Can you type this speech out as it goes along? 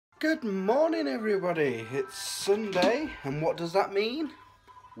Good morning everybody, it's Sunday and what does that mean?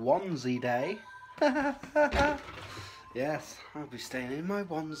 Onesie day. Yes, I'll be staying in my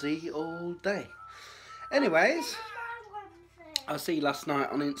onesie all day. Anyways, I see last night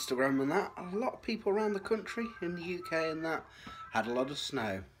on Instagram and that, a lot of people around the country, in the UK and that, had a lot of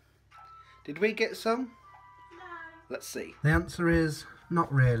snow. Did we get some? No. Let's see. The answer is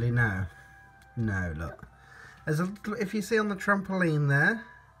not really, no. No, look. There's a little, if you see on the trampoline there,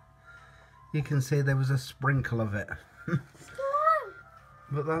 you can see there was a sprinkle of it.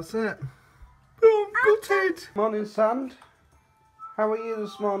 But that's it. Oh, gutted. Morning, Sand. How are you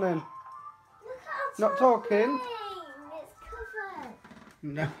this morning? Not talking? It's covered.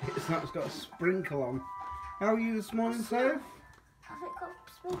 No, it's not. It's got a sprinkle on. How are you this morning, Soph? Has it got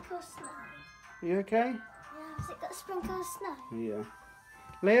a sprinkle of snow? You okay? Yeah, has it got a sprinkle of snow? Yeah.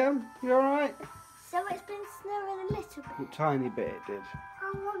 Liam, you alright? So it's been snowing a little bit? A tiny bit it did.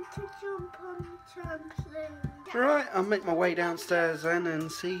 I want to jump on the trampoline. Right, I'll make my way downstairs then and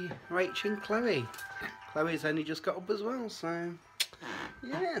see Rachel and Chloe. Chloe's only just got up as well, so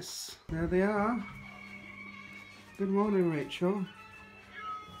yes. There they are. Good morning, Rachel.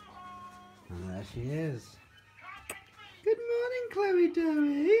 And there she is. Good morning, Chloe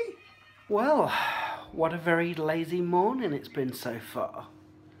Dowie. Well, what a very lazy morning it's been so far.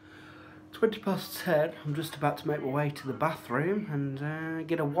 20 past 10, I'm just about to make my way to the bathroom and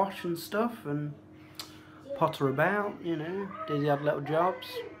get a wash and stuff and potter about, you know, do the odd little jobs.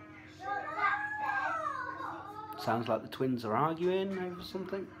 Sounds like the twins are arguing over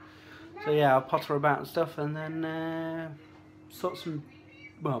something. So yeah, I'll potter about and stuff and then sort some,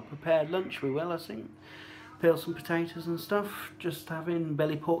 well, prepared lunch we will, I think. Peel some potatoes and stuff, just having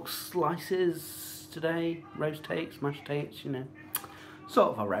belly pork slices today, roast takes, mashed takes, you know.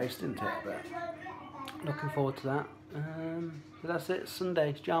 Sort of a roast, isn't it? But looking forward to that. But that's it. Sunday,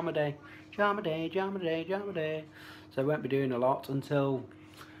 it's Pyjama day. Pyjama day, Pyjama day, Pyjama day. So I won't be doing a lot until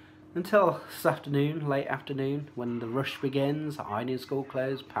this afternoon, late afternoon, when the rush begins. Ironing school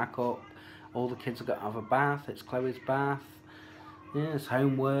clothes, pack up. All the kids have got to have a bath. It's Chloe's bath. Yeah, it's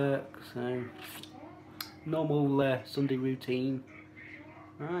homework. So normal Sunday routine.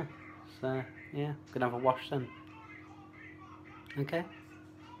 Right. So yeah, gonna have a wash then. Okay.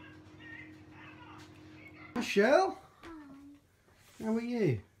 Michelle? Hi. How are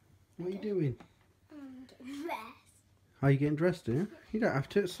you? What are you doing? Dressed. Are you getting dressed, do you? You don't have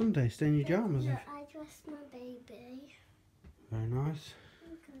to, it's Sunday, stay in your pyjamas. Yeah, I dressed my baby. Very nice.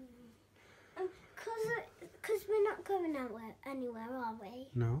 Because we're not going anywhere, are we?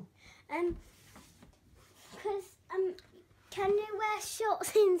 No. Because, can you wear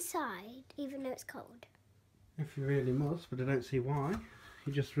shorts inside, even though it's cold? If you really must, but I don't see why.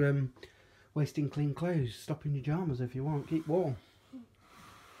 You're just wasting clean clothes. Stop in your pyjamas if you want. Keep warm.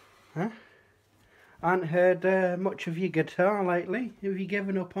 Huh? I haven't heard much of your guitar lately. Have you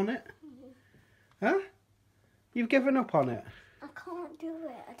given up on it? Huh? You've given up on it? I can't do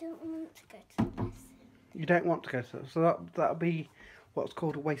it. I don't want to go to the lesson. You don't want to go to it? So that'll be what's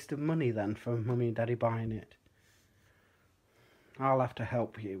called a waste of money then for Mummy and Daddy buying it. I'll have to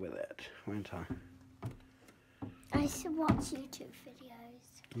help you with it, won't I? I should watch YouTube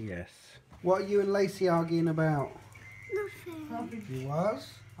videos. Yes. What are you and Lacey arguing about? Nothing. You was?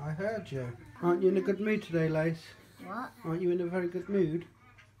 I heard you. Aren't you in a good mood today, Lace? What? Aren't you in a very good mood?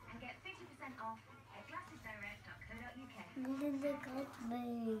 I'm in a good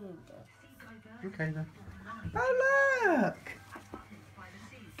mood. Okay then. Oh look!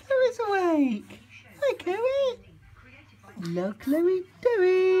 Chloe's awake! Hi Chloe! Hello Chloe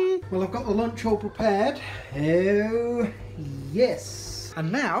Dowie! Well, I've got the lunch all prepared. Oh yes!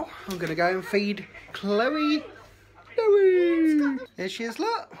 And now I'm going to go and feed Chloe Dowie! Here she is,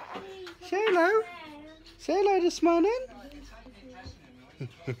 look! Say hello! Say hello this morning! Have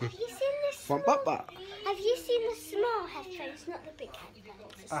you seen the small? Have you seen the small headphones, not the big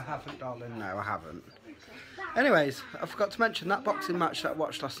headphones? I haven't, darling. No, I haven't. Anyways, I forgot to mention that boxing match that I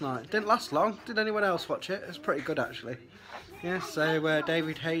watched last night. Didn't last long. Did anyone else watch it? It was pretty good, actually. Yeah, so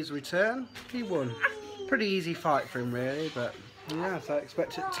David Hayes' return. He won. Pretty easy fight for him, really, but yeah, so I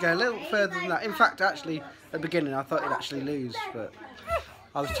expect it to go a little further than that. In fact, actually, at the beginning, I thought he'd actually lose, but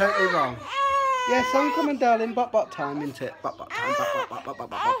I was totally wrong. Yes, I'm coming, darling. Bop time, isn't it? Bop time.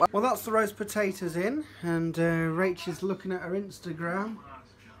 Bop. Well, that's the roast potatoes in, and Rachel's looking at her Instagram.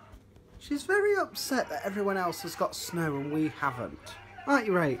 She's very upset that everyone else has got snow and we haven't. Aren't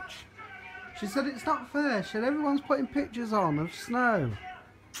you, Rach? She said it's not fair. She said everyone's putting pictures on of snow.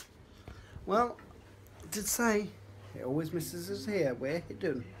 Well, I did say it always misses us here. We're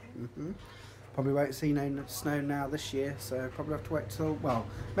hidden. Probably won't see no snow now this year, so probably have to wait till, well,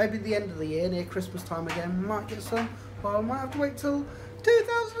 maybe the end of the year, near Christmas time again, we might get some, or I might have to wait till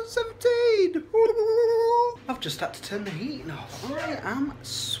 2017. I've just had to turn the heating off. I am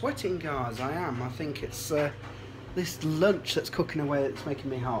sweating, guys, I am. I think it's this lunch that's cooking away that's making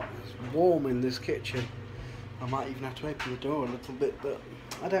me hot. It's warm in this kitchen. I might even have to open the door a little bit, but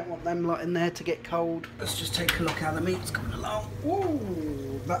I don't want them lot in there to get cold. Let's just take a look how the meat's coming along. Whoa,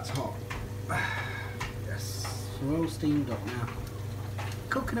 that's hot. Yes, we're all steamed up now.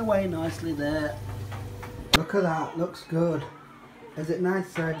 Cooking away nicely there. Look at that, looks good. Is it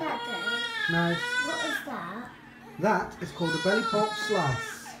nice, sir? Nice. What is that? That is called a belly pork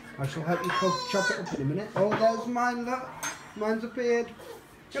slice. I shall help you chop it up in a minute. Oh, there's mine, look. Mine's appeared.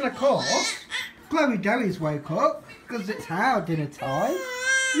 And of course, Chloe Doey's woke up because it's our dinner time.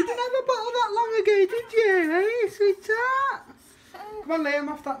 You didn't have a bottle that long ago, did you? Hey, sweetheart? Come on, Liam,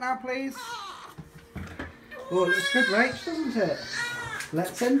 off that now, please. Oh, it looks good, Rach, doesn't it?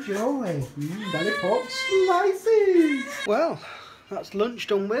 Let's enjoy. Belly pork slices. Well, that's lunch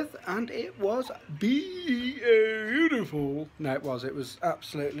done with, and it was beautiful. No, it was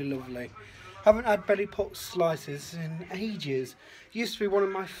absolutely lovely. Haven't had belly pork slices in ages. Used to be one of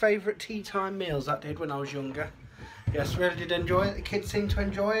my favourite tea time meals, that did, when I was younger. Yes, really did enjoy it. The kids seemed to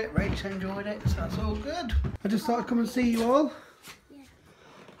enjoy it. Rach enjoyed it, so that's all good. I just thought I'd come and see you all. Yeah.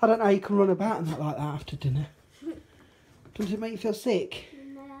 I don't know how you can run about and that like that after dinner. Doesn't it make you feel sick?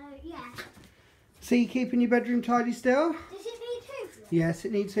 No, yeah. See you keeping your bedroom tidy still? Does it need hoovering? Yes,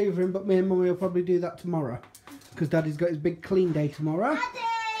 it needs hoovering, but me and Mummy will probably do that tomorrow. Because Daddy's got his big clean day tomorrow. Daddy!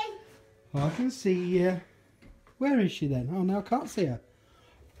 Oh, I can see you. Where is she then? Oh, no, I can't see her.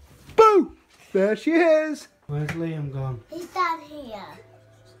 Boo! There she is. Where's Liam gone? He's down here.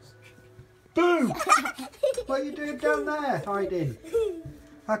 Boo! What are you doing down there, hiding?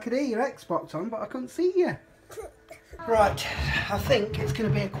 I could hear your Xbox on, but I couldn't see you. Right, I think it's going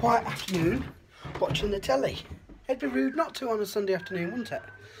to be a quiet afternoon watching the telly. It'd be rude not to on a Sunday afternoon, wouldn't it?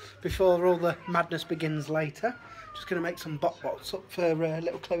 Before all the madness begins later. Just going to make some bot-bots up for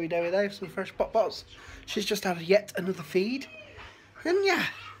little Chloe Doey there, some fresh bot-bots. She's just had yet another feed. And yeah.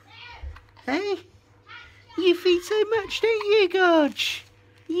 Hey? You feed so much, don't you, Gorge?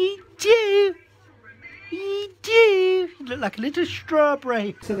 You do. You do. You look like a little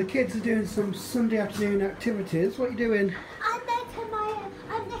strawberry. So the kids are doing some Sunday afternoon activities. What are you doing? I'm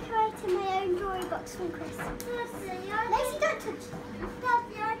decorating my own drawing box from Christmas. Lacey, don't touch it.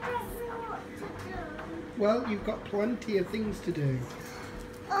 Daddy, I don't know what to do. Well, you've got plenty of things to do.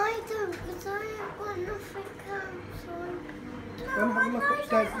 I don't, because I have got nothing else. Go and have a look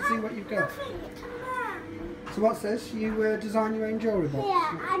upstairs and see what you've got. So what's this? You design your own jewellery box?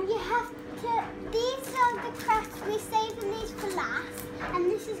 Yeah, and you have to, these are the crafts, we're saving these for last, and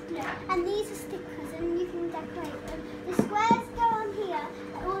this is glue, and these are stickers, and you can decorate them. The squares go on here,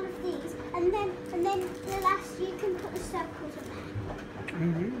 all of these, and then the last, you can put the circles on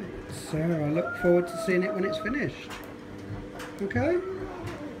there. So I look forward to seeing it when it's finished. Okay?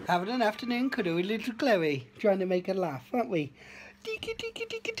 Having an afternoon cuddle with little Chloe, trying to make her laugh, aren't we? Deeky deeky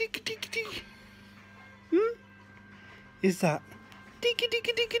deeky deeky deeky deeky. Is that? Deeky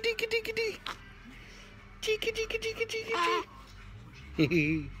deeky deeky deeky deeky deeky. Deeky deeky deeky deeky deeky.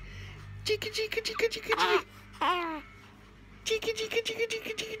 Deeky deeky deeky deeky deeky. Deeky deeky deeky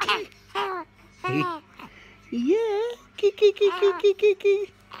deeky deeky. Yeah. Kiki kiki kiki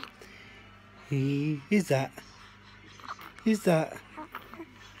kiki. Is that? Is that?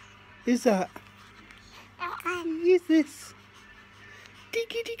 Is that? Is this?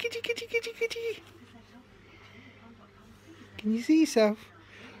 Deeky deeky deeky deeky deeky deeky. Can you see yourself?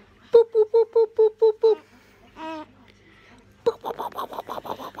 Boop boop boop boop boop boop boop. Boop boop boop boop boop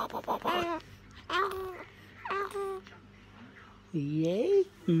boop boop boop boop. Yay!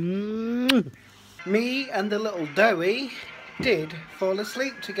 Me and the little Doey did fall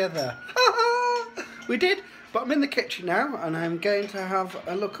asleep together. We did, but I'm in the kitchen now and I'm going to have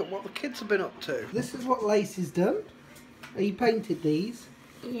a look at what the kids have been up to. This is what Lacey's done. You painted these?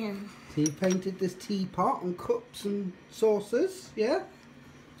 Yeah. So you painted this teapot and cups and saucers, yeah?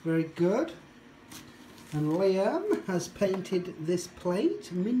 It's very good. And Liam has painted this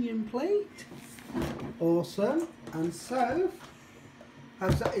plate, minion plate. Awesome. And so,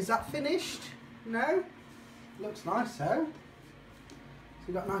 is that finished? No? Looks nice though. So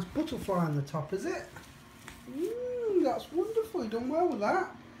you've got a nice butterfly on the top, is it? That's wonderful, you've done well with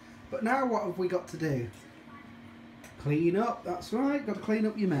that. But now what have we got to do? Clean up, that's right, got to clean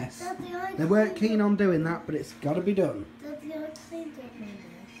up your mess. They weren't keen on doing that, but it's got to be done.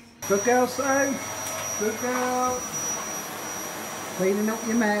 Good girl, Sue. Good girl. Cleaning up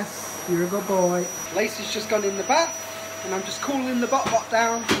your mess. You're a good boy. Lacey's just gone in the bath, and I'm just cooling the bot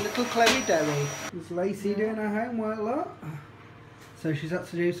down for little Chloe Derry. Is Lacey doing her homework, look? So she's had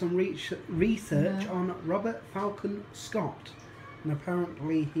to do some research on Robert Falcon Scott. And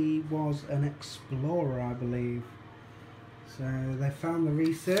apparently he was an explorer, I believe. So they found the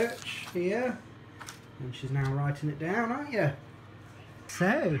research here. And she's now writing it down, aren't you?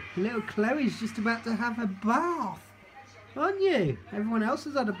 So, little Chloe's just about to have a bath. Aren't you? Everyone else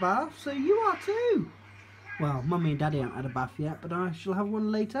has had a bath, so you are too. Well, Mummy and Daddy haven't had a bath yet, but I shall have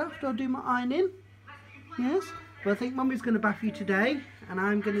one later after I do my ironing. Yes? But I think Mummy's going to bath you today, and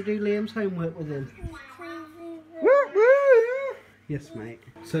I'm going to do Liam's homework with him. Yes, mate.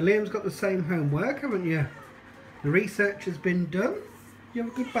 So Liam's got the same homework, haven't you? The research has been done. You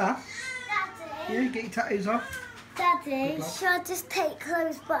have a good bath? Daddy. Yeah, get your tattoos off. Daddy, shall I just take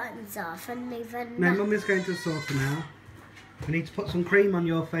Chloe's buttons off and leave her? No, Mummy's going to sort them out. We need to put some cream on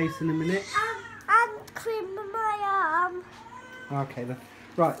your face in a minute. And cream on my arm. Okay then.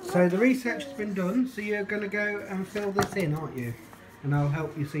 Right, so the research has been done, so you're going to go and fill this in, aren't you? And I'll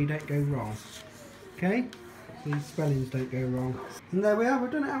help you so you don't go wrong. Okay? So these spellings don't go wrong. And there we are,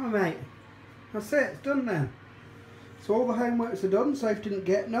 we've done it, haven't we, mate? That's it, it's done then. So all the homeworks are done, Soph didn't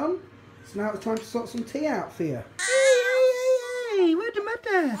get none. So now it's time to sort some tea out for you. Hey, what's the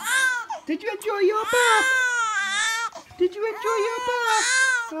matter? Did you enjoy your bath? Did you enjoy your bath?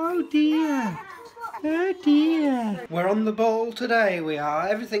 Oh dear. Oh dear. We're on the ball today, we are.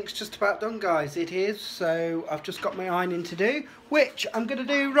 Everything's just about done, guys. It is. So I've just got my ironing to do, which I'm going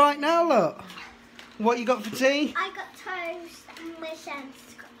to do right now, look. What you got for tea? I got toast and my son's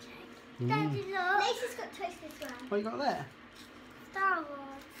got cake. Daddy, look. Lacey's got toast as well. What you got there? Star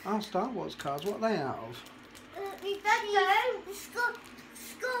Wars. Oh, Star Wars cards. What are they out of?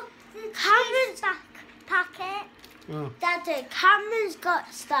 Cameron's packet. Oh. Daddy, Cameron's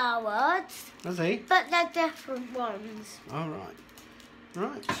got Star Wars. Has he? But they're different ones. All right.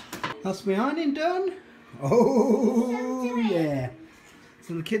 Right. That's my ironing done. Oh, yeah.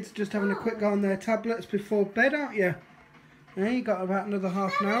 So the kids are just having a quick go on their tablets before bed, aren't you? Yeah, you got about another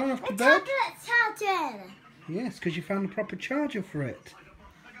half an hour after bed. Charger. Yes, because you found the proper charger for it.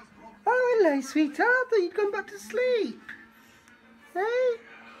 Oh, hello, sweetheart. I thought you'd gone back to sleep. Hey?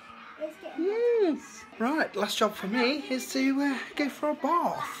 Yes. Right, last job for me is to go for a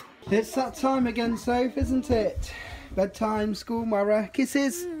bath. It's that time again, Soph, isn't it? Bedtime, school, Mara,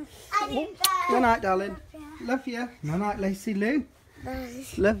 kisses. Good night, darling. Love you. Good night, Lacey Lou.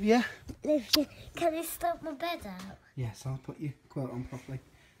 Love you. Can you stop my bed out? Yes, I'll put your quilt on properly.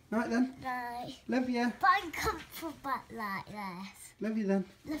 Night then. Right. Love you. But I'm comfortable like this. Love you then.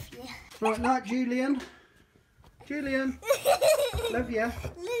 Love you. Right, night, Julian. Julian. Love you.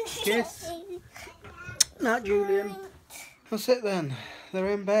 Kiss. Night, Julian. That's it then. They're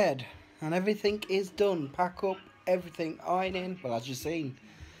in bed and everything is done. Pack up, everything, ironing. Well, as you've seen.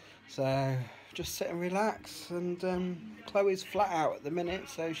 So just sit and relax. And Chloe's flat out at the minute,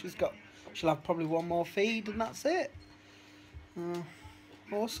 so she'll have probably one more feed and that's it.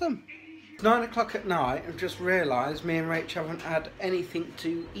 Awesome. It's 9 o'clock at night. I've just realised me and Rach haven't had anything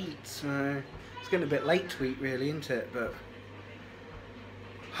to eat, so it's getting a bit late to eat really, isn't it? But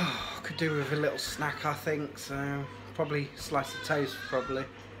I could do with a little snack, I think, so probably slice of toast, probably.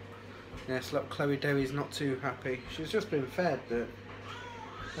 Yes, look, Chloe Dewey's not too happy. She's just been fed, but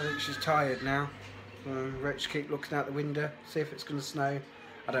I think she's tired now. So Rach keep looking out the window, see if it's going to snow.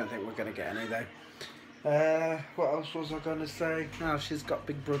 I don't think we're going to get any though. What else was I going to say? Oh, she's got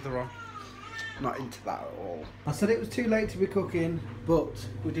Big Brother on. Not into that at all. I said it was too late to be cooking, but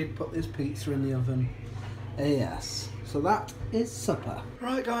we did put this pizza in the oven. Yes. So that is supper.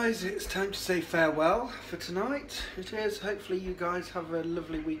 Right guys, it's time to say farewell for tonight. It is. Hopefully you guys have a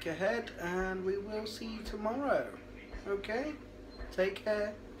lovely week ahead and we will see you tomorrow. Okay? Take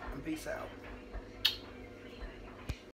care and peace out.